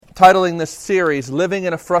titling this series, Living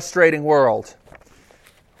in a Frustrating World.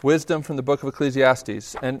 Wisdom from the book of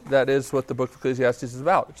Ecclesiastes. And that is what the book of Ecclesiastes is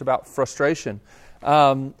about. It's about frustration.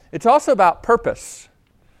 It's also about purpose.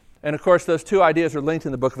 And of course, those two ideas are linked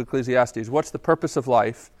in the book of Ecclesiastes. What's the purpose of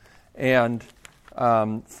life? And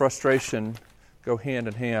frustration go hand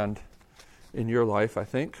in hand in your life, I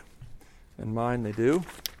think. In mine, they do.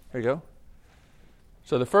 There you go.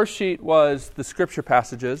 So the first sheet was the scripture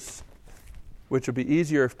passages, which would be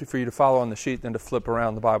easier for you to follow on the sheet than to flip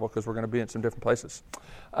around the Bible, because we're going to be in some different places.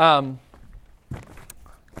 All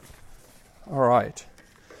right.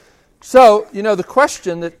 So, the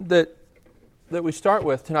question that we start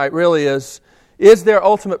with tonight really is there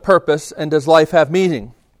ultimate purpose, and does life have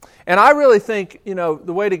meaning? And I really think,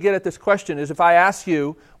 the way to get at this question is if I ask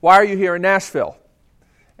you, why are you here in Nashville?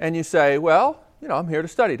 And you say, well, I'm here to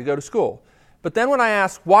study, to go to school. But then when I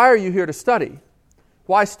ask, why are you here to study?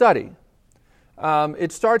 Why study?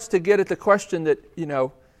 It starts to get at the question that,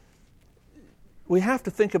 we have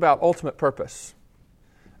to think about ultimate purpose.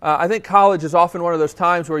 I think college is often one of those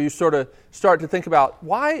times where you sort of start to think about,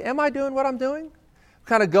 why am I doing what I'm doing? I'm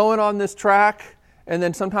kind of going on this track, and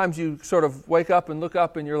then sometimes you sort of wake up and look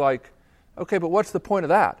up and you're like, okay, but what's the point of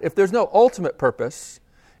that? If there's no ultimate purpose,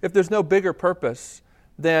 if there's no bigger purpose,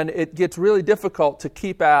 then it gets really difficult to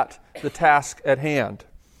keep at the task at hand.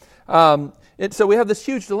 And so we have this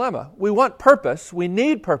huge dilemma. We want purpose, we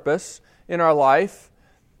need purpose in our life,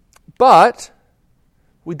 but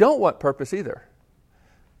we don't want purpose either.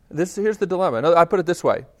 Here's the dilemma. I put it this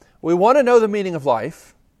way. We want to know the meaning of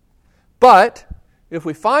life, but if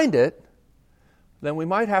we find it, then we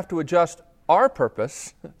might have to adjust our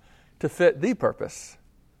purpose to fit the purpose.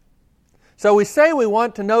 So we say we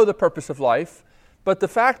want to know the purpose of life, but the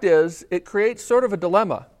fact is it creates sort of a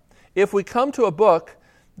dilemma. If we come to a book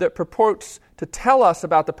that purports to tell us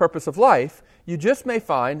about the purpose of life, you just may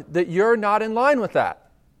find that you're not in line with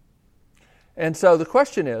that. And so the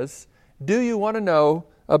question is, do you want to know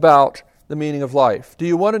about the meaning of life? Do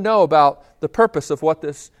you want to know about the purpose of what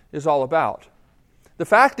this is all about? The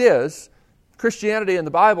fact is, Christianity and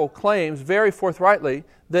the Bible claims very forthrightly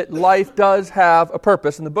that life does have a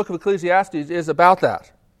purpose, and the book of Ecclesiastes is about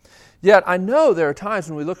that. Yet I know there are times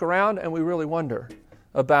when we look around and we really wonder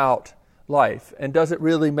about life, and does it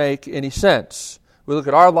really make any sense? We look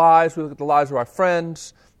at our lives, we look at the lives of our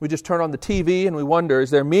friends, we just turn on the TV and we wonder,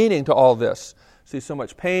 is there meaning to all this? We see so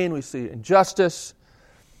much pain, we see injustice,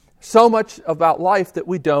 so much about life that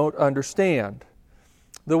we don't understand.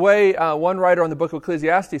 The way one writer on the book of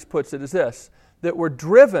Ecclesiastes puts it is this, that we're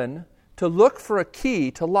driven to look for a key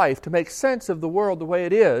to life, to make sense of the world the way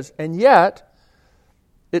it is, and yet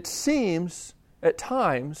it seems at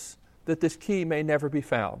times that this key may never be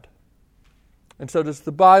found. And so does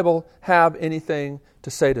the Bible have anything to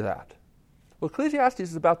say to that? Well, Ecclesiastes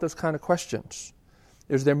is about those kind of questions.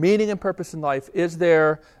 Is there meaning and purpose in life? Is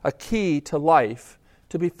there a key to life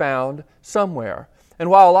to be found somewhere? And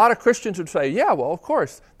while a lot of Christians would say, yeah, well, of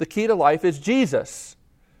course, the key to life is Jesus.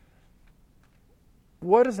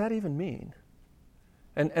 What does that even mean?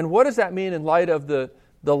 And what does that mean in light of the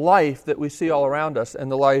life that we see all around us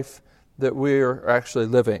and the life that we're actually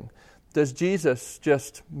living? Does Jesus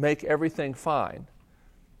just make everything fine?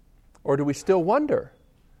 Or do we still wonder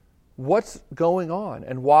what's going on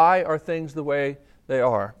and why are things the way they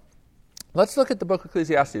are? Let's look at the book of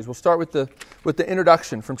Ecclesiastes. We'll start with the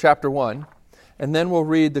introduction from chapter 1, and then we'll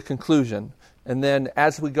read the conclusion. And then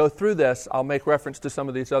as we go through this, I'll make reference to some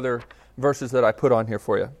of these other verses that I put on here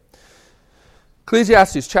for you.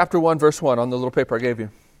 Ecclesiastes chapter 1, verse 1 on the little paper I gave you.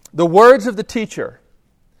 The words of the teacher,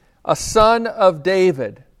 a son of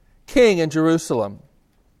David, king in Jerusalem.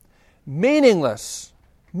 Meaningless,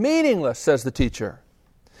 says the teacher.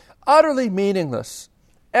 Utterly meaningless.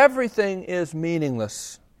 Everything is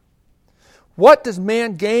meaningless. What does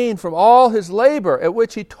man gain from all his labor at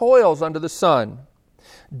which he toils under the sun?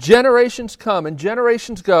 Generations come and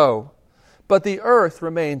generations go, but the earth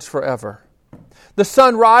remains forever. The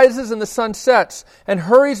sun rises and the sun sets and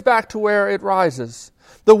hurries back to where it rises.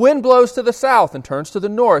 The wind blows to the south and turns to the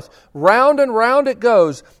north. Round and round it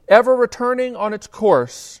goes, ever returning on its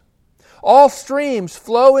course. All streams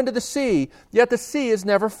flow into the sea, yet the sea is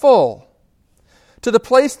never full. To the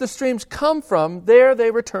place the streams come from, there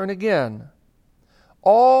they return again.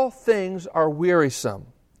 All things are wearisome,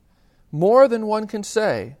 more than one can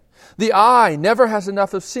say. The eye never has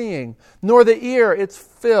enough of seeing, nor the ear its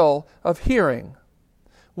fill of hearing.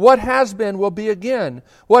 What has been will be again.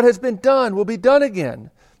 What has been done will be done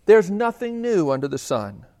again. There's nothing new under the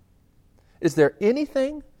sun. Is there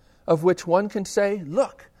anything of which one can say,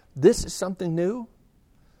 look, this is something new?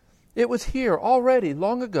 It was here already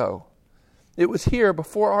long ago. It was here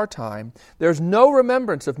before our time. There's no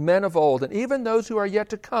remembrance of men of old, and even those who are yet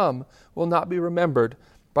to come will not be remembered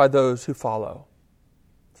by those who follow.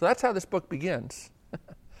 So that's how this book begins.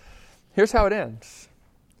 Here's how it ends.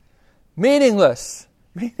 Meaningless,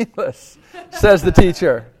 says the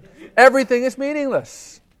teacher. Everything is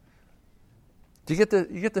meaningless. Do you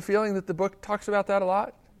get the feeling that the book talks about that a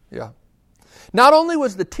lot? Yeah. Not only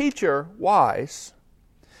was the teacher wise,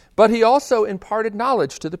 but he also imparted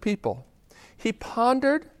knowledge to the people. He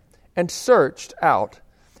pondered and searched out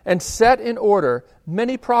and set in order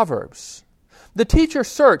many proverbs. The teacher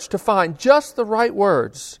searched to find just the right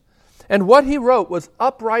words, and what he wrote was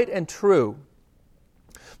upright and true.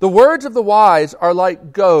 The words of the wise are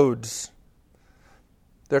like goads,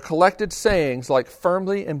 their collected sayings like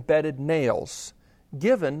firmly embedded nails,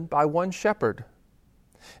 given by one shepherd.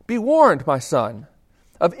 Be warned, my son,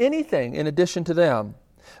 of anything in addition to them.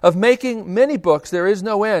 Of making many books there is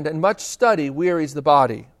no end, and much study wearies the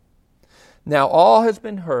body. Now all has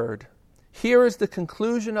been heard. Here is the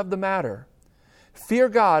conclusion of the matter. Fear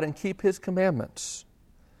God and keep His commandments,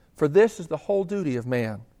 for this is the whole duty of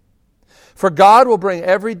man. For God will bring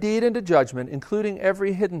every deed into judgment, including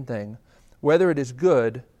every hidden thing, whether it is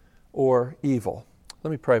good or evil.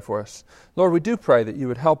 Let me pray for us. Lord, we do pray that you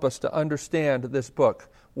would help us to understand this book.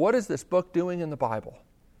 What is this book doing in the Bible?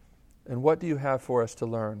 And what do you have for us to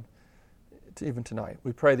learn even tonight?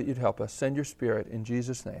 We pray that you'd help us. Send your Spirit in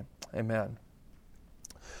Jesus' name. Amen.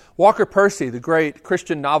 Walker Percy, the great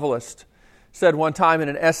Christian novelist, said one time in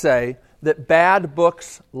an essay that bad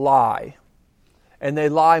books lie. And they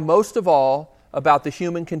lie most of all about the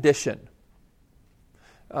human condition.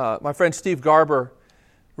 My friend Steve Garber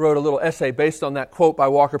wrote a little essay based on that quote by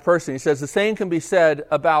Walker Percy. He says, the same can be said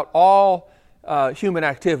about all human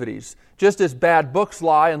activities. Just as bad books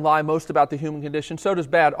lie and lie most about the human condition, so does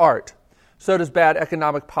bad art. So does bad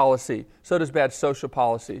economic policy. So does bad social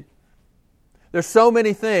policy. There's so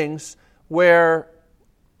many things where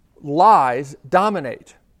lies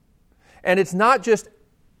dominate. And it's not just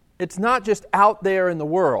out there in the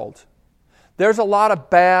world. There's a lot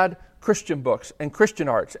of bad Christian books and Christian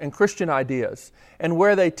arts and Christian ideas. And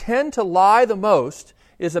where they tend to lie the most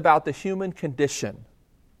is about the human condition.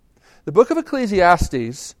 The book of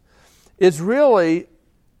Ecclesiastes is really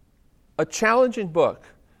a challenging book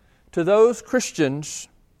to those Christians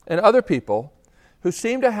and other people who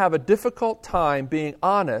seem to have a difficult time being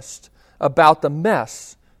honest about the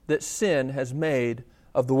mess that sin has made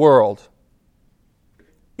of the world.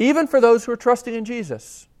 Even for those who are trusting in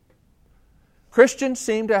Jesus. Christians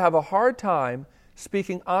seem to have a hard time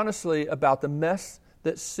speaking honestly about the mess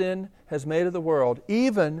that sin has made of the world,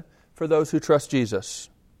 even for those who trust Jesus.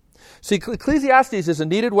 See, Ecclesiastes is a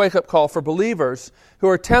needed wake-up call for believers who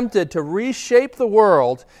are tempted to reshape the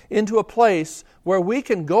world into a place where we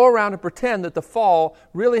can go around and pretend that the fall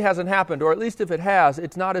really hasn't happened, or at least if it has,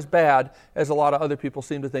 it's not as bad as a lot of other people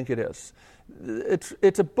seem to think it is.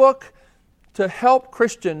 It's a book to help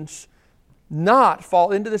Christians not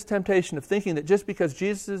fall into this temptation of thinking that just because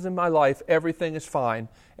Jesus is in my life, everything is fine,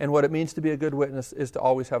 and what it means to be a good witness is to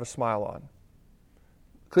always have a smile on.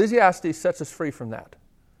 Ecclesiastes sets us free from that.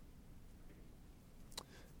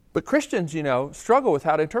 But Christians, struggle with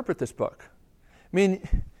how to interpret this book. I mean,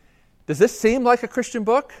 does this seem like a Christian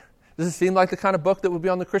book? Does it seem like the kind of book that would be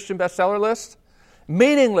on the Christian bestseller list?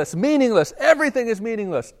 Meaningless. Everything is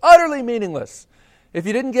meaningless. Utterly meaningless. If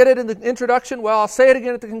you didn't get it in the introduction, well, I'll say it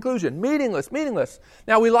again at the conclusion. Meaningless.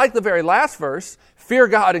 Now, we like the very last verse, fear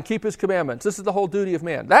God and keep His commandments. This is the whole duty of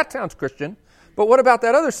man. That sounds Christian. But what about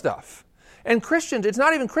that other stuff? And Christians, it's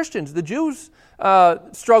not even Christians. The Jews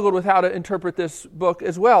struggled with how to interpret this book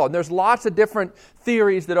as well. And there's lots of different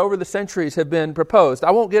theories that over the centuries have been proposed. I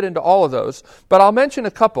won't get into all of those, but I'll mention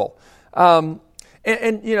a couple. Not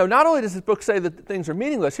only does this book say that things are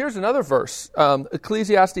meaningless, here's another verse,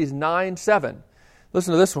 Ecclesiastes 9:7.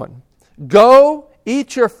 Listen to this one. Go,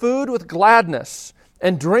 eat your food with gladness,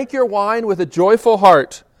 and drink your wine with a joyful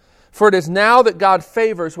heart, for it is now that God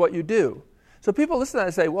favors what you do. So people listen to that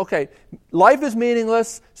and say, well, okay, life is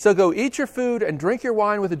meaningless, so go eat your food and drink your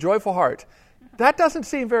wine with a joyful heart. That doesn't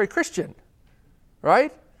seem very Christian,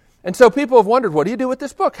 right? And so people have wondered, what do you do with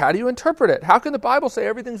this book? How do you interpret it? How can the Bible say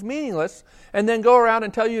everything's meaningless and then go around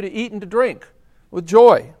and tell you to eat and to drink with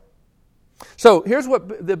joy? So here's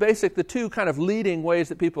what the two kind of leading ways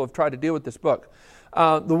that people have tried to deal with this book.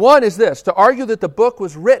 The one is this, to argue that the book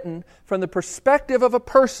was written from the perspective of a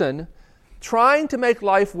person trying to make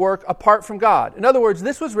life work apart from God. In other words,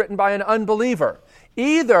 this was written by an unbeliever.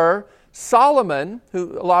 Either Solomon,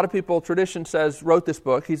 who a lot of people, tradition says, wrote this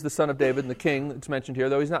book. He's the son of David and the king that's mentioned here,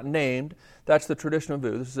 though he's not named. That's the traditional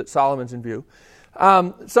view. This is Solomon's in view.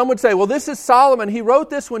 Some would say, well, this is Solomon. He wrote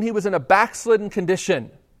this when he was in a backslidden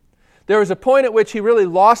condition. There was a point at which he really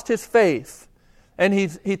lost his faith, and he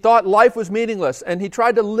thought life was meaningless, and he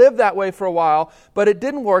tried to live that way for a while, but it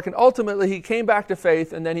didn't work, and ultimately he came back to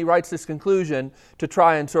faith, and then he writes this conclusion to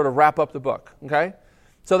try and sort of wrap up the book, okay?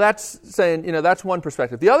 So that's saying, that's one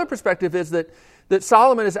perspective. The other perspective is that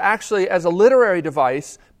Solomon is actually, as a literary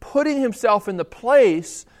device, putting himself in the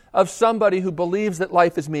place of somebody who believes that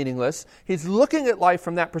life is meaningless. He's looking at life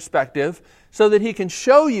from that perspective so that he can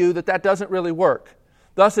show you that that doesn't really work.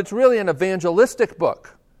 Thus, it's really an evangelistic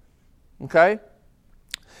book. Okay?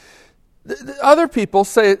 The other people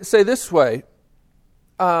say this way,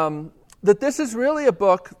 that this is really a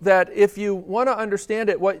book that if you want to understand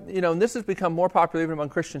it, and this has become more popular even among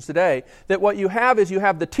Christians today, that what you have is you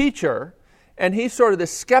have the teacher, and he's sort of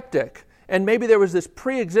this skeptic, and maybe there was this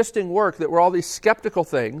pre-existing work that were all these skeptical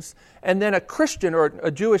things, and then a Christian or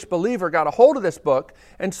a Jewish believer got a hold of this book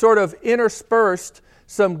and sort of interspersed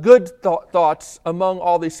some good thoughts among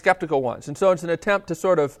all these skeptical ones. And so it's an attempt to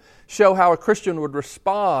sort of show how a Christian would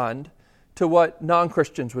respond to what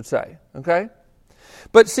non-Christians would say. Okay?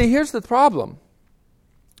 But see, here's the problem.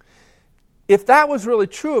 If that was really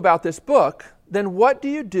true about this book, then what do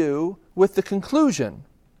you do with the conclusion?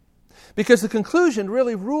 Because the conclusion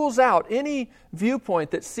really rules out any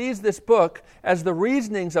viewpoint that sees this book as the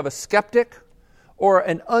reasonings of a skeptic or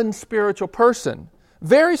an unspiritual person.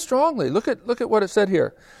 Very strongly. Look at what it said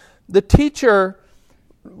here. The teacher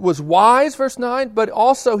was wise, verse 9, but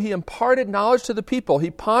also he imparted knowledge to the people.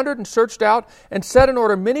 He pondered and searched out and set in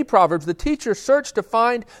order many proverbs. The teacher searched to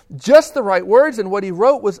find just the right words, and what he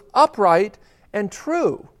wrote was upright and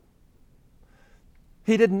true.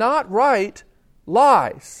 He did not write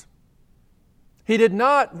lies. He did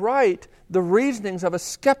not write the reasonings of a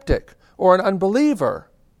skeptic or an unbeliever.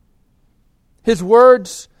 His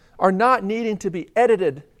words are not needing to be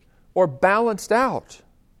edited or balanced out.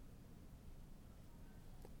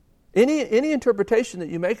 Any interpretation that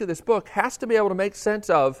you make of this book has to be able to make sense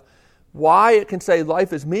of why it can say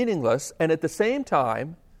life is meaningless and at the same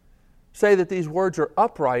time say that these words are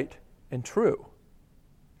upright and true.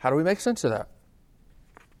 How do we make sense of that?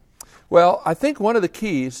 Well, I think one of the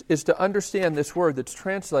keys is to understand this word that's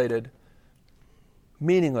translated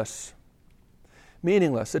meaningless.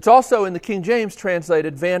 Meaningless. It's also in the King James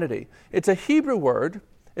translated vanity. It's a Hebrew word.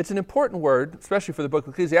 It's an important word, especially for the book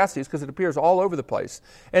of Ecclesiastes, because it appears all over the place.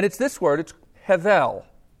 And it's this word, it's hevel.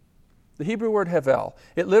 The Hebrew word hevel.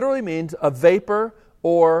 It literally means a vapor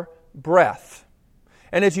or breath.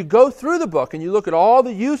 And as you go through the book and you look at all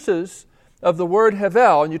the uses of the word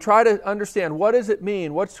hevel, and you try to understand what does it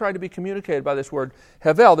mean, what's trying to be communicated by this word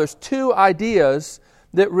hevel, there's two ideas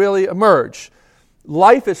that really emerge.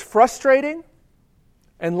 Life is frustrating,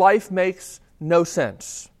 and life makes no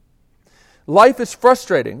sense. Life is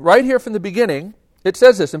frustrating. Right here from the beginning, it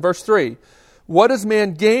says this in verse 3. What does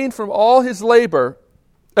man gain from all his labor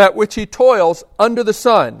at which he toils under the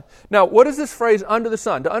sun? Now, what is this phrase, under the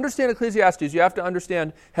sun? To understand Ecclesiastes, you have to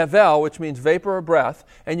understand hevel, which means vapor or breath,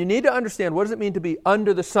 and you need to understand what does it mean to be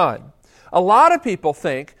under the sun. A lot of people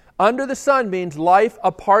think under the sun means life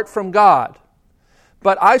apart from God.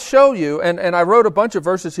 But I show you, and I wrote a bunch of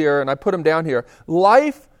verses here, and I put them down here.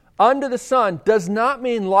 Life under the sun does not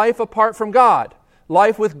mean life apart from God,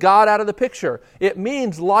 life with God out of the picture. It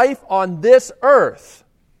means life on this earth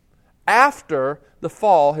after the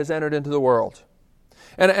fall has entered into the world.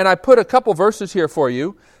 And I put a couple verses here for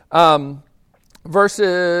you.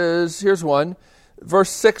 Here's one.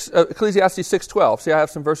 Verse 6, Ecclesiastes 6:12. See, I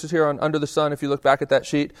have some verses here on under the sun if you look back at that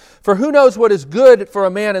sheet. For who knows what is good for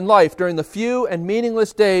a man in life during the few and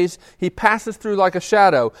meaningless days he passes through like a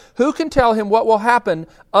shadow? Who can tell him what will happen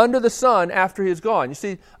under the sun after he is gone? You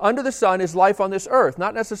see, under the sun is life on this earth,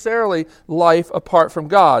 not necessarily life apart from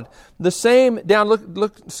God. The same,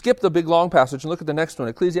 skip the big long passage and look at the next one,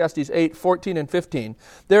 Ecclesiastes 8:14 and 15.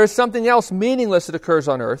 There is something else meaningless that occurs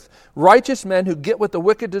on earth. Righteous men who get what the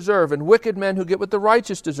wicked deserve, and wicked men who get what the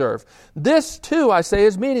righteous deserve. This, too, I say,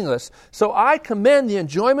 is meaningless. So I commend the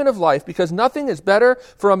enjoyment of life, because nothing is better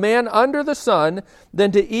for a man under the sun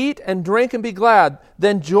than to eat and drink and be glad.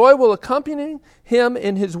 Then joy will accompany him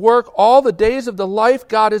in his work all the days of the life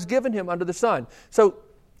God has given him under the sun. So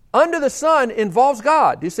under the sun involves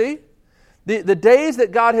God, do you see? The days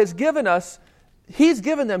that God has given us, He's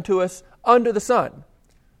given them to us under the sun.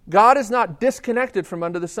 God is not disconnected from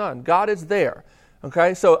under the sun. God is there.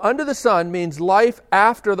 Okay, so under the sun means life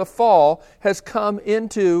after the fall has come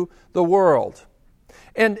into the world.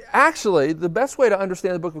 And actually, the best way to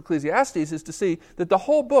understand the book of Ecclesiastes is to see that the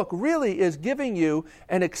whole book really is giving you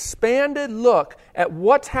an expanded look at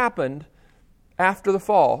what's happened after the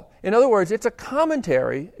fall. In other words, it's a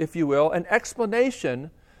commentary, if you will, an explanation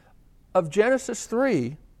of Genesis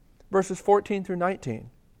 3, verses 14 through 19.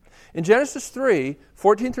 In Genesis 3,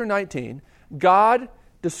 14 through 19, God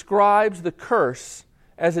describes the curse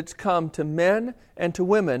as it's come to men and to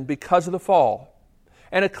women because of the fall.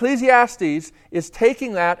 And Ecclesiastes is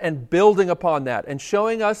taking that and building upon that and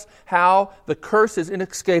showing us how the curse is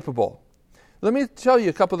inescapable. Let me tell you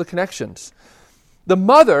a couple of the connections.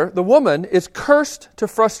 The woman, is cursed to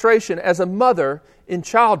frustration as a mother in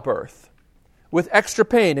childbirth with extra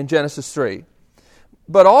pain in Genesis 3,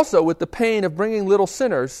 but also with the pain of bringing little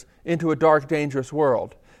sinners into a dark, dangerous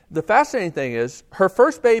world. The fascinating thing is her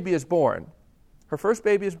first baby is born. Her first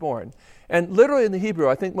baby is born. And literally in the Hebrew,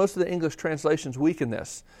 I think most of the English translations weaken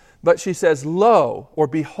this, but she says, "Lo," or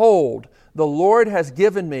 "Behold, the Lord has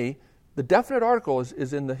given me," the definite article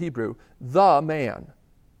is in the Hebrew, "the man."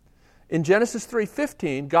 In Genesis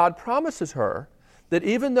 3:15, God promises her that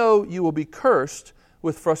even though you will be cursed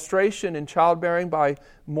with frustration in childbearing by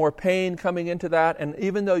more pain coming into that, and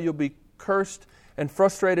even though you'll be cursed and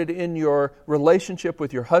frustrated in your relationship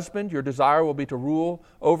with your husband, your desire will be to rule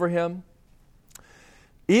over him.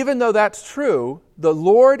 Even though that's true, the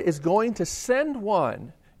Lord is going to send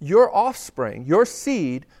one, your offspring, your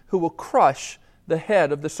seed, who will crush the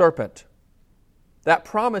head of the serpent. That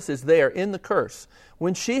promise is there in the curse.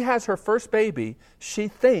 When she has her first baby, she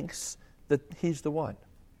thinks that he's the one.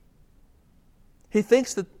 She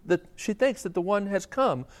thinks that the one has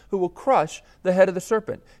come who will crush the head of the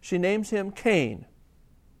serpent. She names him Cain.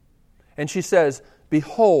 And she says,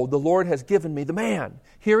 "Behold, the Lord has given me the man.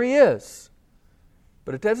 Here he is."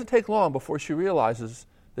 But it doesn't take long before she realizes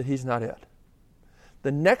that he's not it.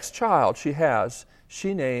 The next child she has,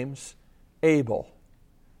 she names Abel,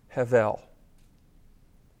 Hevel.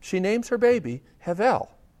 She names her baby Hevel.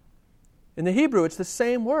 In the Hebrew, it's the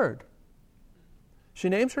same word. She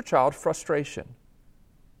names her child frustration,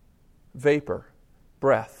 vapor,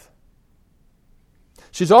 breath.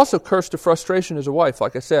 She's also cursed to frustration as a wife,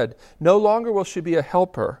 like I said. No longer will she be a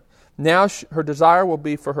helper. Now her desire will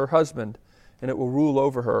be for her husband, and it will rule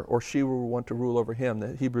over her, or she will want to rule over him.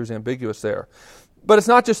 The Hebrew is ambiguous there. But it's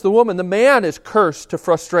not just the woman. The man is cursed to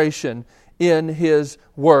frustration in his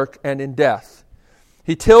work and in death.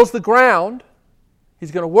 He tills the ground.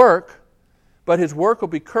 He's going to work, but his work will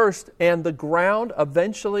be cursed, and the ground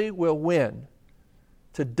eventually will win.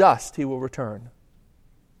 To dust he will return.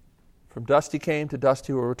 From dust he came, to dust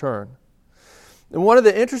he will return. And one of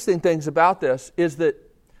the interesting things about this is that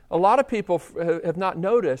a lot of people have not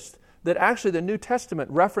noticed that actually the New Testament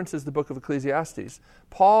references the book of Ecclesiastes.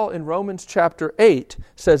 Paul in Romans chapter 8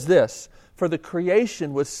 says this, "For the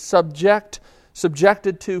creation was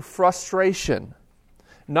subjected to frustration,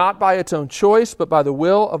 not by its own choice, but by the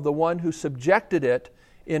will of the one who subjected it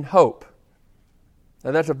in hope." Now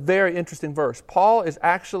that's a very interesting verse. Paul is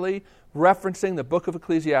actually referencing the book of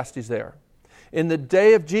Ecclesiastes there. In the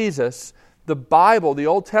day of Jesus, the Bible, the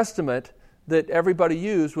Old Testament that everybody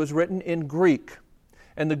used, was written in Greek.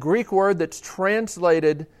 And the Greek word that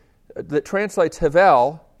translates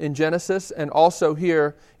Hevel in Genesis and also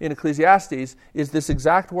here in Ecclesiastes is this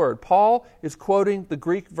exact word. Paul is quoting the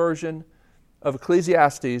Greek version of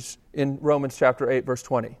Ecclesiastes in Romans chapter 8, verse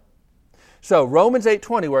 20. So Romans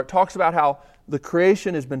 8:20, where it talks about how the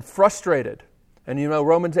creation has been frustrated. And you know,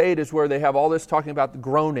 Romans 8 is where they have all this talking about the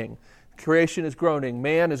groaning. Creation is groaning,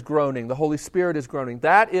 man is groaning, the Holy Spirit is groaning.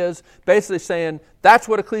 That is basically saying that's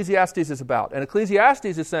what Ecclesiastes is about. And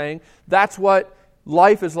Ecclesiastes is saying that's what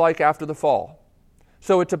life is like after the fall.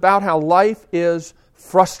 So it's about how life is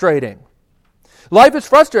frustrating. Life is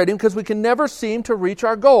frustrating because we can never seem to reach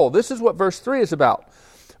our goal. This is what verse 3 is about.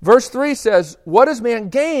 Verse 3 says, "What does man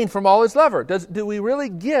gain from all his labor?" Do we really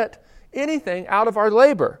get anything out of our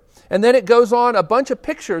labor? And then it goes on a bunch of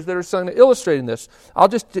pictures that are sort of illustrating this. I'll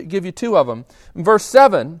just give you two of them. In verse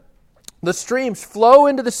 7, the streams flow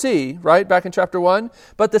into the sea, right, back in chapter 1,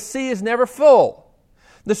 but the sea is never full.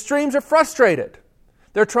 The streams are frustrated.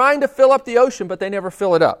 They're trying to fill up the ocean, but they never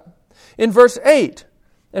fill it up. In verse 8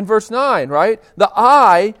 and verse 9, right, the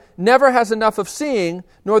eye never has enough of seeing,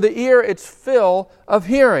 nor the ear its fill of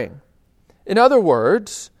hearing. In other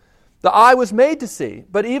words, the eye was made to see,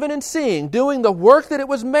 but even in seeing, doing the work that it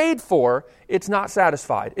was made for, it's not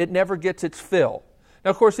satisfied. It never gets its fill. Now,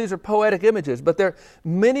 of course, these are poetic images, but there are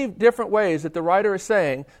many different ways that the writer is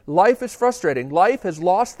saying life is frustrating. Life has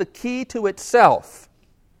lost the key to itself.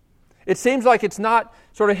 It seems like it's not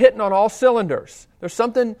sort of hitting on all cylinders. There's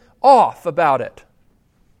something off about it.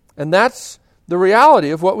 And that's the reality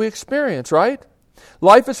of what we experience, right?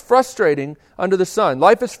 Life is frustrating under the sun.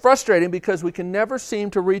 Life is frustrating because we can never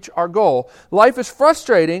seem to reach our goal. Life is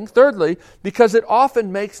frustrating, thirdly, because it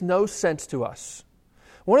often makes no sense to us.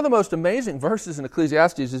 One of the most amazing verses in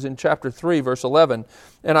Ecclesiastes is in chapter 3, verse 11.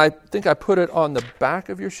 And I think I put it on the back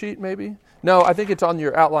of your sheet, maybe? No, I think it's on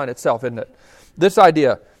your outline itself, isn't it? This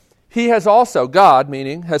idea. He has also, God,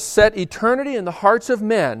 meaning, has set eternity in the hearts of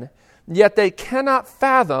men, yet they cannot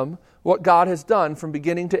fathom what God has done from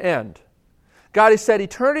beginning to end. God has set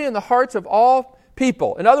eternity in the hearts of all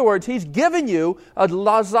people. In other words, He's given you a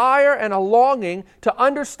desire and a longing to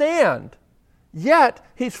understand, yet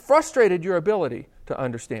He's frustrated your ability to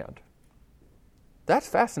understand. That's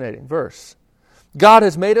a fascinating verse. God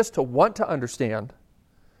has made us to want to understand,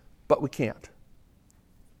 but we can't.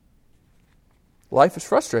 Life is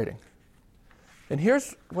frustrating. And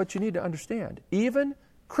here's what you need to understand. Even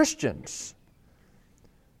Christians,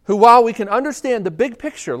 who while we can understand the big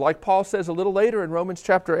picture, like Paul says a little later in Romans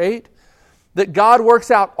chapter 8, that God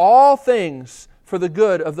works out all things for the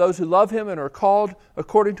good of those who love Him and are called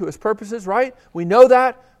according to His purposes, right? We know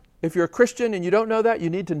that. If you're a Christian and you don't know that, you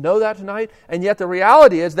need to know that tonight. And yet the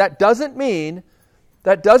reality is that doesn't mean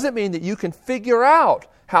that you can figure out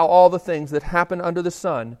how all the things that happen under the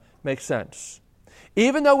sun make sense.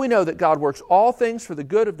 Even though we know that God works all things for the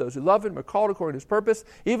good of those who love Him and are called according to His purpose,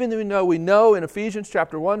 even though we know in Ephesians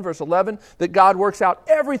chapter 1, verse 11, that God works out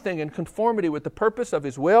everything in conformity with the purpose of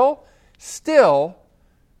His will, still,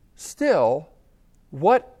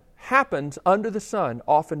 what happens under the sun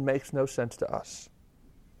often makes no sense to us.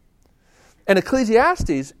 And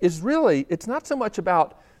Ecclesiastes is really, it's not so much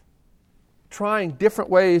about trying different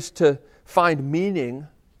ways to find meaning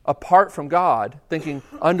apart from God, thinking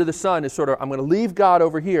under the sun is sort of, I'm going to leave God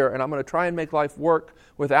over here and I'm going to try and make life work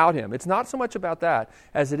without Him. It's not so much about that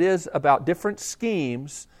as it is about different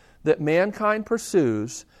schemes that mankind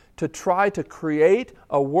pursues to try to create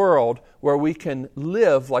a world where we can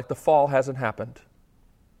live like the fall hasn't happened.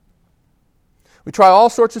 We try all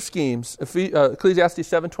sorts of schemes. Ecclesiastes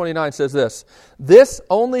 7:29 says this, "This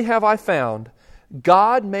only have I found,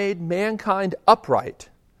 God made mankind upright,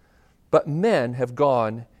 but men have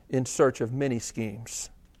gone in search of many schemes."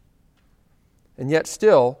 And yet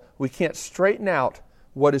still, we can't straighten out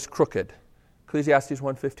what is crooked. Ecclesiastes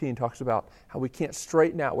 1:15 talks about how we can't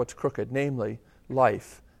straighten out what's crooked, namely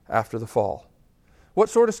life after the fall. What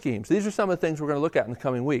sort of schemes? These are some of the things we're going to look at in the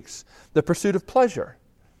coming weeks. The pursuit of pleasure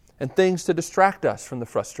and things to distract us from the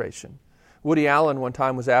frustration. Woody Allen one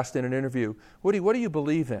time was asked in an interview, "Woody, what do you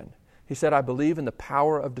believe in?" He said, "I believe in the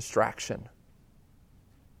power of distraction."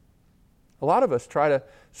 A lot of us try to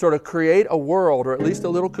sort of create a world, or at least a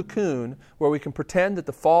little cocoon, where we can pretend that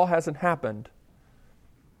the fall hasn't happened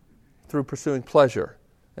through pursuing pleasure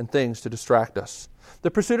and things to distract us.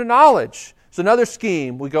 The pursuit of knowledge is another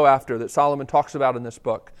scheme we go after that Solomon talks about in this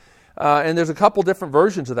book. And there's a couple different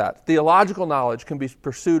versions of that. Theological knowledge can be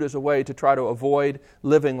pursued as a way to try to avoid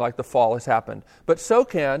living like the fall has happened. But so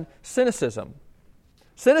can cynicism.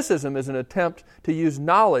 Cynicism is an attempt to use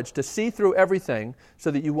knowledge to see through everything so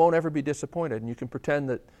that you won't ever be disappointed and you can pretend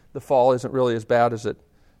that the fall isn't really as bad as it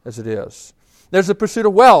is. There's the pursuit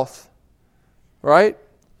of wealth, right?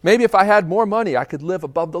 Maybe if I had more money, I could live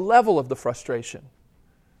above the level of the frustration.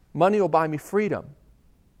 Money will buy me freedom.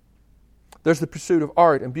 There's the pursuit of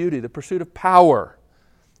art and beauty, the pursuit of power,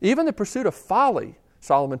 even the pursuit of folly,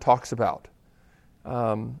 Solomon talks about.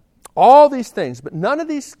 All these things, but none of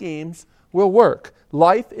these schemes will work.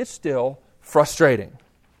 Life is still frustrating.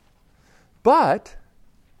 But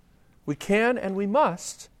we can and we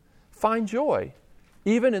must find joy,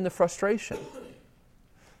 even in the frustration.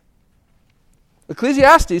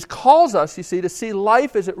 Ecclesiastes calls us, you see, to see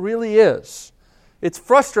life as it really is. It's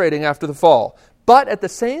frustrating after the fall. But at the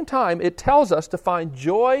same time, it tells us to find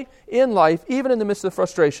joy in life, even in the midst of the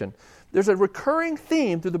frustration. There's a recurring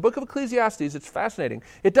theme through the book of Ecclesiastes. It's fascinating.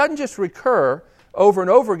 It doesn't just recur over and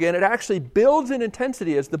over again. It actually builds in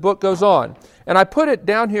intensity as the book goes on. And I put it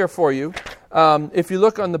down here for you. If you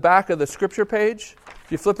look on the back of the scripture page,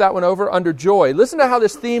 if you flip that one over, under joy, listen to how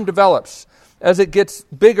this theme develops as it gets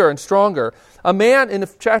bigger and stronger. A man, in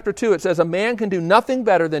chapter 2, it says, "A man can do nothing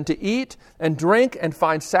better than to eat and drink and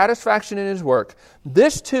find satisfaction in his work.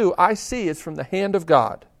 This too I see is from the hand of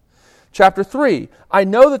God." Chapter 3, "I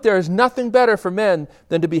know that there is nothing better for men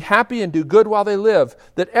than to be happy and do good while they live,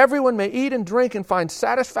 that everyone may eat and drink and find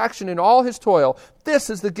satisfaction in all his toil. This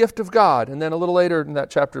is the gift of God." And then a little later in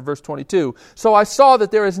that chapter, verse 22, "So I saw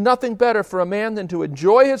that there is nothing better for a man than to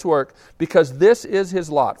enjoy his work, because this is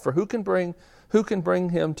his lot. For who can bring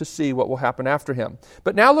him to see what will happen after him?"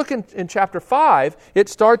 But now look in chapter 5, it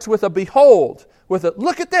starts with a behold, with a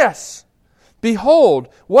look at this. Behold,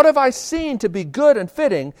 what have I seen to be good and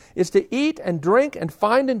fitting is to eat and drink and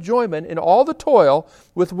find enjoyment in all the toil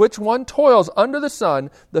with which one toils under the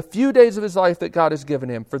sun the few days of his life that God has given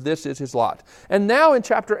him, for this is his lot. And now in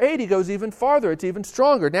chapter 8 he goes even farther. It's even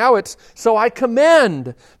stronger. Now it's, so I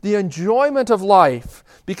commend the enjoyment of life,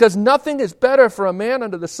 because nothing is better for a man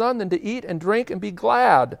under the sun than to eat and drink and be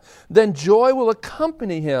glad. Then joy will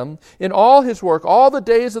accompany him in all his work, all the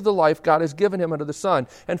days of the life God has given him under the sun.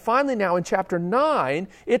 And finally now in chapter 9,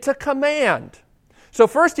 it's a command. So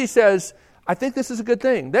first he says, I think this is a good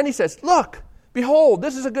thing. Then he says, look, behold,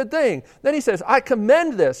 this is a good thing. Then he says, I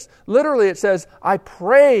commend this. Literally it says, I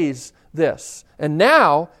praise this. And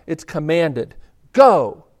now it's commanded.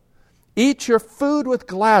 Go, eat your food with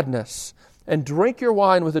gladness and drink your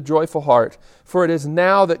wine with a joyful heart, for it is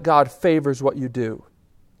now that God favors what you do.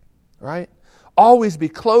 Right? Always be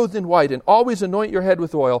clothed in white and always anoint your head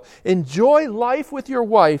with oil. Enjoy life with your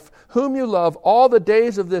wife, whom you love, all the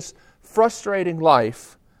days of this frustrating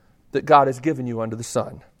life that God has given you under the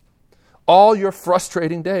sun. All your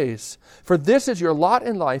frustrating days. For this is your lot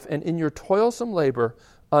in life and in your toilsome labor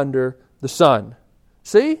under the sun.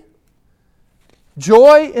 See?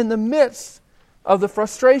 Joy in the midst of the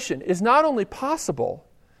frustration is not only possible,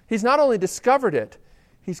 he's not only discovered it,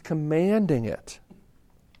 he's commanding it.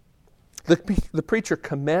 The preacher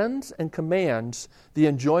commends and commands the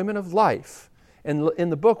enjoyment of life. And in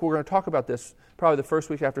the book, we're going to talk about this probably the first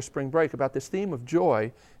week after spring break, about this theme of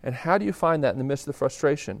joy and how do you find that in the midst of the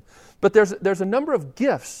frustration. But there's a number of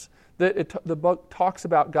gifts that the book talks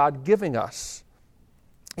about God giving us,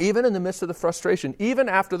 even in the midst of the frustration, even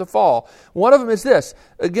after the fall. One of them is this,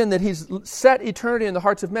 again, that he's set eternity in the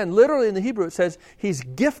hearts of men. Literally in the Hebrew it says he's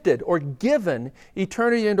gifted or given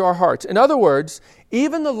eternity into our hearts. In other words,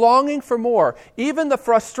 even the longing for more, even the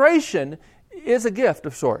frustration is a gift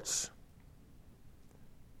of sorts.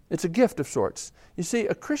 It's a gift of sorts. You see,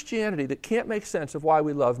 a Christianity that can't make sense of why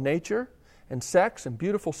we love nature and sex and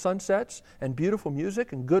beautiful sunsets and beautiful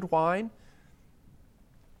music and good wine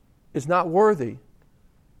is not worthy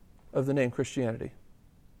of the name Christianity.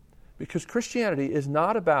 Because Christianity is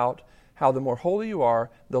not about how the more holy you are,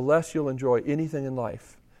 the less you'll enjoy anything in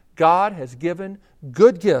life. God has given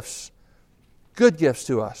good gifts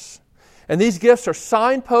to us. And these gifts are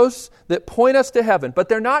signposts that point us to heaven. But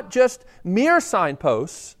they're not just mere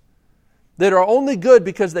signposts that are only good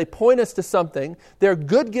because they point us to something. They're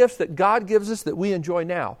good gifts that God gives us that we enjoy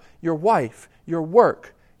now. Your wife, your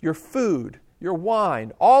work, your food, your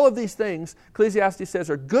wine, all of these things, Ecclesiastes says,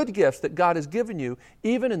 are good gifts that God has given you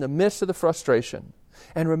even in the midst of the frustration.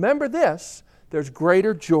 And remember this, there's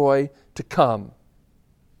greater joy to come.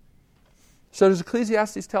 So does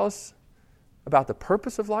Ecclesiastes tell us about the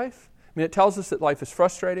purpose of life? I mean, it tells us that life is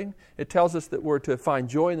frustrating. It tells us that we're to find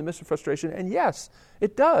joy in the midst of frustration. And yes,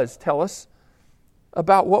 it does tell us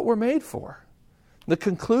about what we're made for. The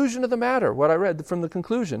conclusion of the matter, what I read from the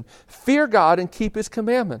conclusion, fear God and keep His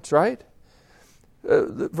commandments, right?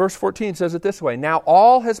 Verse 14 says it this way, now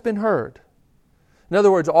all has been heard. In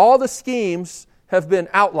other words, all the schemes have been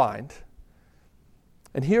outlined.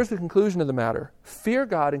 And here's the conclusion of the matter. Fear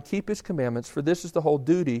God and keep His commandments, for this is the whole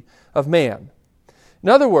duty of man. In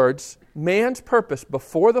other words, man's purpose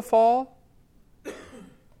before the fall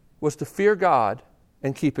was to fear God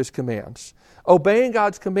and keep His commands. Obeying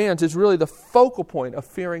God's commands is really the focal point of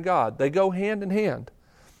fearing God. They go hand in hand.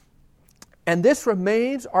 And this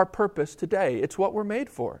remains our purpose today. It's what we're made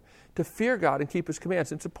for, to fear God and keep His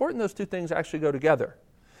commands. It's important those two things actually go together.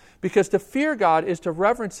 Because to fear God is to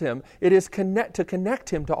reverence Him. It is to connect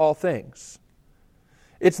Him to all things.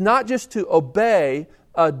 It's not just to obey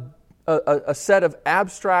a set of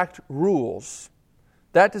abstract rules.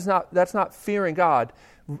 That's not fearing God.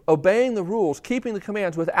 Obeying the rules, keeping the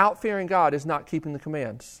commands without fearing God is not keeping the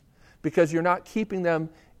commands. Because you're not keeping them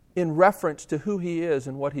in reference to who He is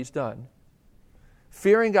and what He's done.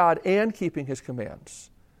 Fearing God and keeping His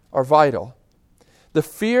commands are vital.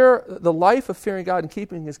 The life of fearing God and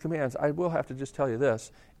keeping His commands, I will have to just tell you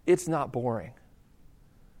this, it's not boring.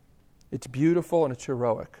 It's beautiful and it's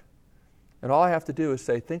heroic. And all I have to do is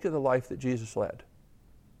say, think of the life that Jesus led.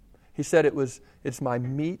 He said it's my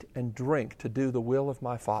meat and drink to do the will of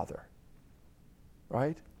my Father.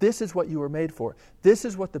 Right? This is what you were made for. This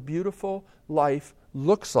is what the beautiful life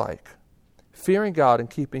looks like. Fearing God and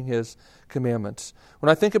keeping His commandments. When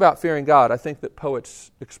I think about fearing God, I think that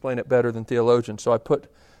poets explain it better than theologians. So I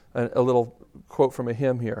put a little quote from a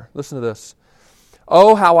hymn here. Listen to this.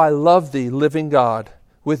 Oh, how I love Thee, living God,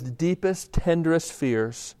 with deepest, tenderest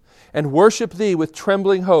fears, and worship Thee with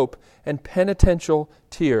trembling hope and penitential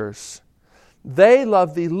tears. They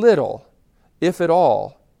love Thee little, if at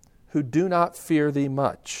all, who do not fear Thee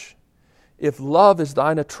much. If love is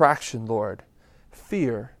thine attraction, Lord,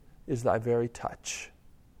 fear is thy very touch.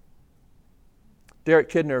 Derek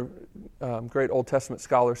Kidner, great Old Testament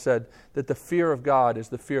scholar, said that the fear of God is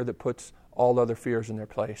the fear that puts all other fears in their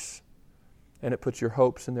place. And it puts your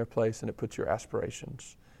hopes in their place, and it puts your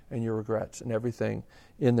aspirations and your regrets and everything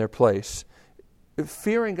in their place.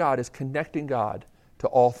 Fearing God is connecting God to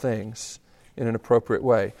all things in an appropriate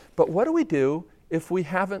way. But what do we do if we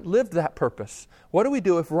haven't lived that purpose? What do we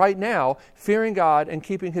do if right now fearing God and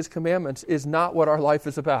keeping His commandments is not what our life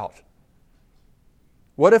is about?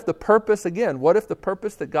 What if the purpose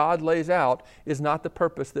that God lays out is not the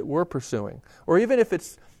purpose that we're pursuing? Or even if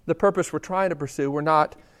it's the purpose we're trying to pursue, we're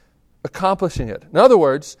not accomplishing it. In other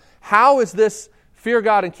words, how is this fear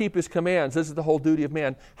God and keep His commands, this is the whole duty of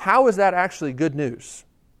man, how is that actually good news?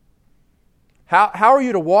 How are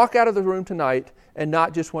you to walk out of the room tonight and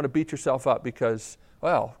not just want to beat yourself up because,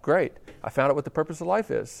 well, great, I found out what the purpose of life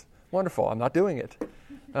is. Wonderful, I'm not doing it.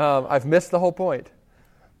 I've missed the whole point.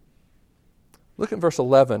 Look at verse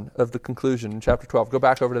 11 of the conclusion in chapter 12. Go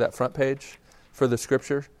back over to that front page for the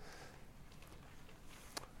scripture.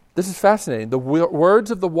 This is fascinating. The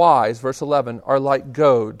words of the wise, verse 11, are like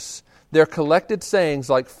goads. They're collected sayings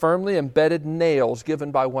like firmly embedded nails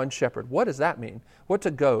given by one shepherd. What does that mean? What's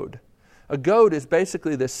a goad? A goad is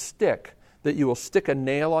basically this stick that you will stick a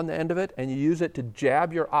nail on the end of it, and you use it to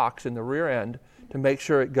jab your ox in the rear end to make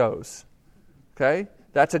sure it goes. Okay?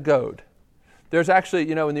 That's a goad. There's actually,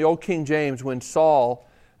 in the old King James, when Saul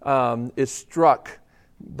is struck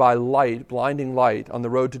by light, blinding light, on the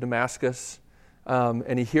road to Damascus,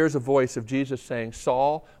 and he hears a voice of Jesus saying,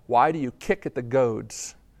 Saul, why do you kick at the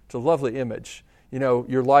goads? It's a lovely image.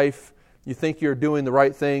 Your life, you think you're doing the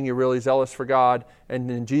right thing, you're really zealous for God, and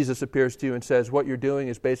then Jesus appears to you and says, what you're doing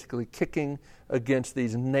is basically kicking against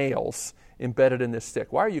these nails embedded in this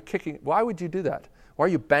stick. Why are you kicking? Why would you do that? Why are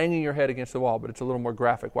you banging your head against the wall? But it's a little more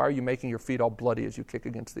graphic. Why are you making your feet all bloody as you kick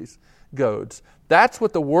against these goads? That's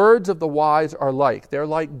what the words of the wise are like. They're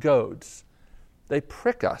like goads. They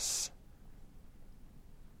prick us.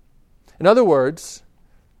 In other words,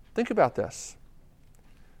 think about this.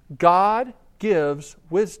 God gives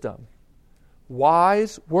wisdom,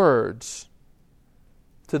 wise words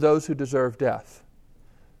to those who deserve death.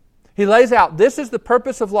 He lays out, this is the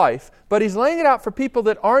purpose of life, but He's laying it out for people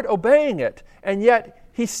that aren't obeying it, and yet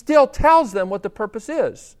He still tells them what the purpose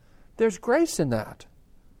is. There's grace in that.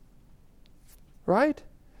 Right?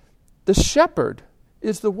 The shepherd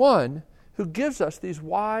is the one who gives us these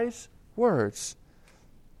wise words.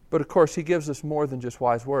 But of course, He gives us more than just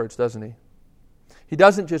wise words, doesn't He? He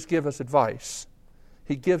doesn't just give us advice.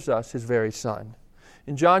 He gives us His very Son.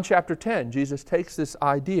 In John chapter 10, Jesus takes this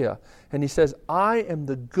idea and He says, I am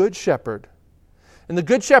the good shepherd. And the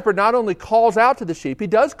good shepherd not only calls out to the sheep, He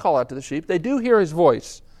does call out to the sheep. They do hear His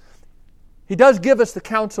voice. He does give us the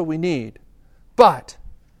counsel we need. But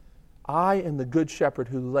I am the good shepherd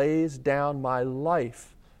who lays down my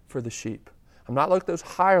life for the sheep. I'm not like those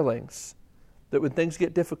hirelings that when things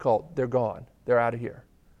get difficult, they're gone. They're out of here.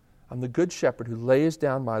 I'm the good shepherd who lays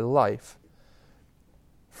down my life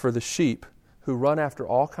for the sheep who run after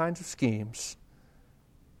all kinds of schemes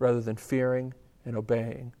rather than fearing and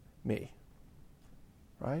obeying me.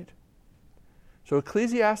 Right? So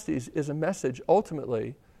Ecclesiastes is a message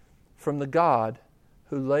ultimately from the God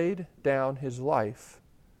who laid down His life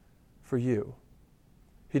for you.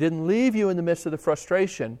 He didn't leave you in the midst of the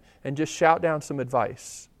frustration and just shout down some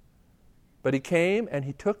advice. But He came and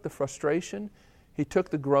He took the frustration, He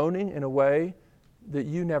took the groaning in a way that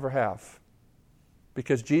you never have.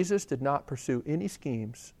 Because Jesus did not pursue any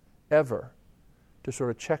schemes ever to sort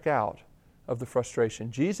of check out of the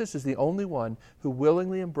frustration. Jesus is the only one who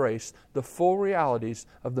willingly embraced the full realities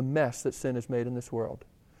of the mess that sin has made in this world.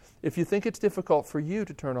 If you think it's difficult for you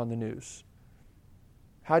to turn on the news,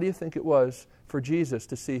 how do you think it was for Jesus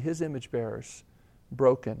to see His image bearers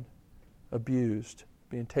broken, abused,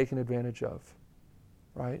 being taken advantage of,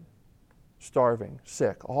 right? Starving,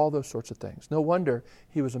 sick, all those sorts of things. No wonder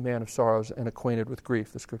He was a man of sorrows and acquainted with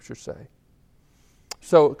grief, the Scriptures say.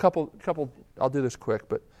 So a couple, I'll do this quick,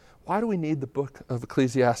 but why do we need the book of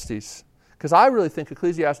Ecclesiastes? Because I really think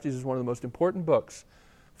Ecclesiastes is one of the most important books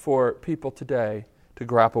for people today to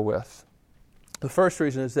grapple with. The first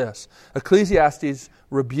reason is this. Ecclesiastes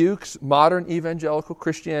rebukes modern evangelical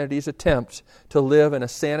Christianity's attempt to live in a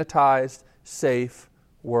sanitized, safe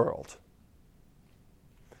world.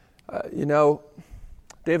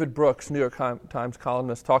 David Brooks, New York Times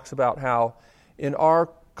columnist, talks about how in our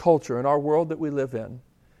culture, in our world that we live in,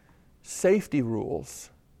 safety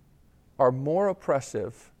rules are more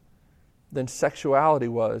oppressive than sexuality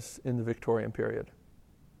was in the Victorian period.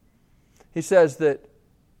 He says that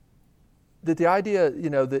the idea,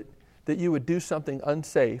 that you would do something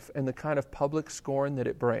unsafe and the kind of public scorn that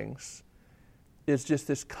it brings is just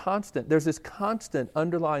there's this constant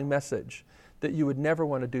underlying message that you would never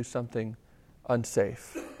want to do something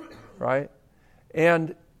unsafe, right?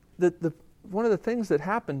 And one of the things that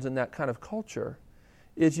happens in that kind of culture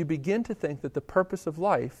is you begin to think that the purpose of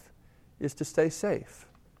life is to stay safe.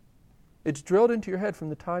 It's drilled into your head from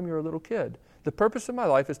the time you're a little kid. The purpose of my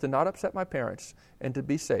life is to not upset my parents and to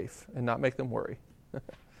be safe and not make them worry.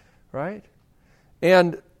 Right?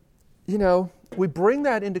 And, we bring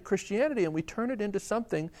that into Christianity and we turn it into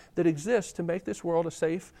something that exists to make this world a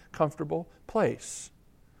safe, comfortable place.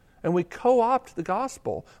 And we co-opt the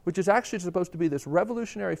gospel, which is actually supposed to be this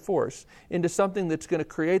revolutionary force, into something that's going to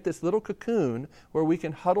create this little cocoon where we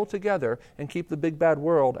can huddle together and keep the big bad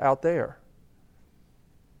world out there.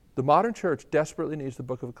 The modern church desperately needs the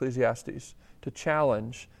book of Ecclesiastes to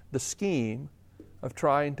challenge the scheme of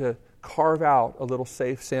trying to carve out a little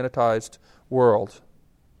safe, sanitized world.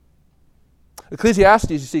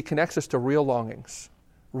 Ecclesiastes, you see, connects us to real longings.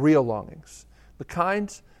 Real longings. The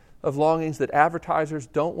kinds of longings that advertisers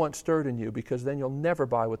don't want stirred in you, because then you'll never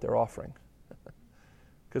buy what they're offering.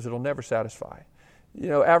 Because it'll never satisfy.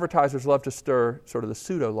 Advertisers love to stir sort of the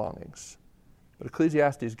pseudo-longings. But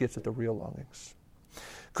Ecclesiastes gets at the real longings.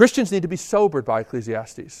 Christians need to be sobered by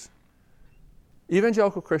Ecclesiastes.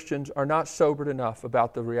 Evangelical Christians are not sobered enough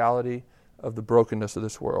about the reality of the brokenness of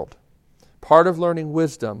this world. Part of learning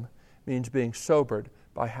wisdom means being sobered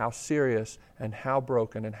by how serious and how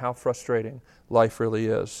broken and how frustrating life really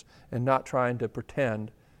is, and not trying to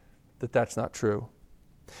pretend that that's not true.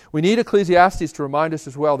 We need Ecclesiastes to remind us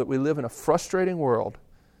as well that we live in a frustrating world,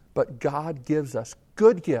 but God gives us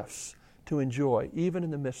good gifts to enjoy even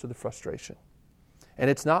in the midst of the frustration. And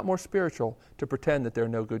it's not more spiritual to pretend that there are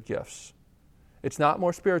no good gifts. It's not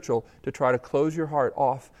more spiritual to try to close your heart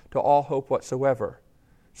off to all hope whatsoever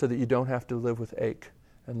so that you don't have to live with ache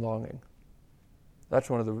and longing. That's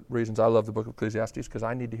one of the reasons I love the book of Ecclesiastes, because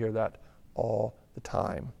I need to hear that all the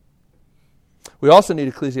time. We also need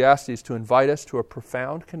Ecclesiastes to invite us to a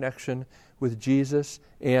profound connection with Jesus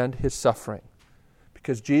and his suffering,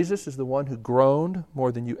 because Jesus is the one who groaned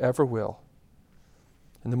more than you ever will.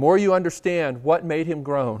 And the more you understand what made him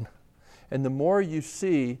groan, and the more you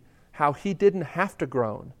see how he didn't have to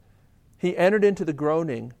groan, he entered into the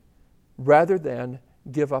groaning rather than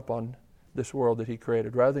give up on this world that he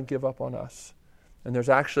created, rather than give up on us. And there's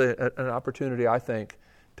actually an opportunity, I think,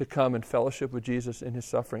 to come and fellowship with Jesus in his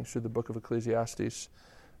sufferings through the book of Ecclesiastes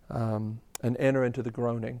and enter into the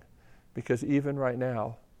groaning. Because even right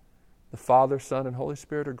now, the Father, Son, and Holy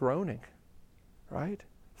Spirit are groaning, right?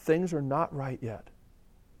 Things are not right yet.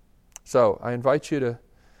 So I invite you to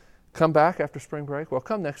come back after spring break. Well,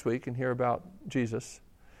 come next week and hear about Jesus.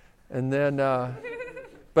 And then,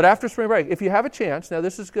 but after spring break, if you have a chance, now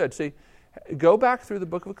this is good. See, go back through the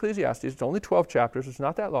book of Ecclesiastes. It's only 12 chapters. It's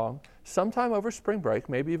not that long. Sometime over spring break,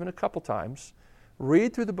 maybe even a couple times,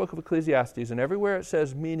 read through the book of Ecclesiastes, and everywhere it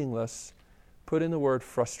says meaningless, put in the word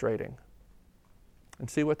frustrating. And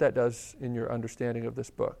see what that does in your understanding of this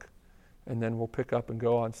book. And then we'll pick up and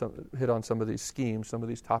hit on some of these schemes, some of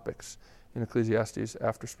these topics in Ecclesiastes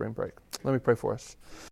after spring break. Let me pray for us.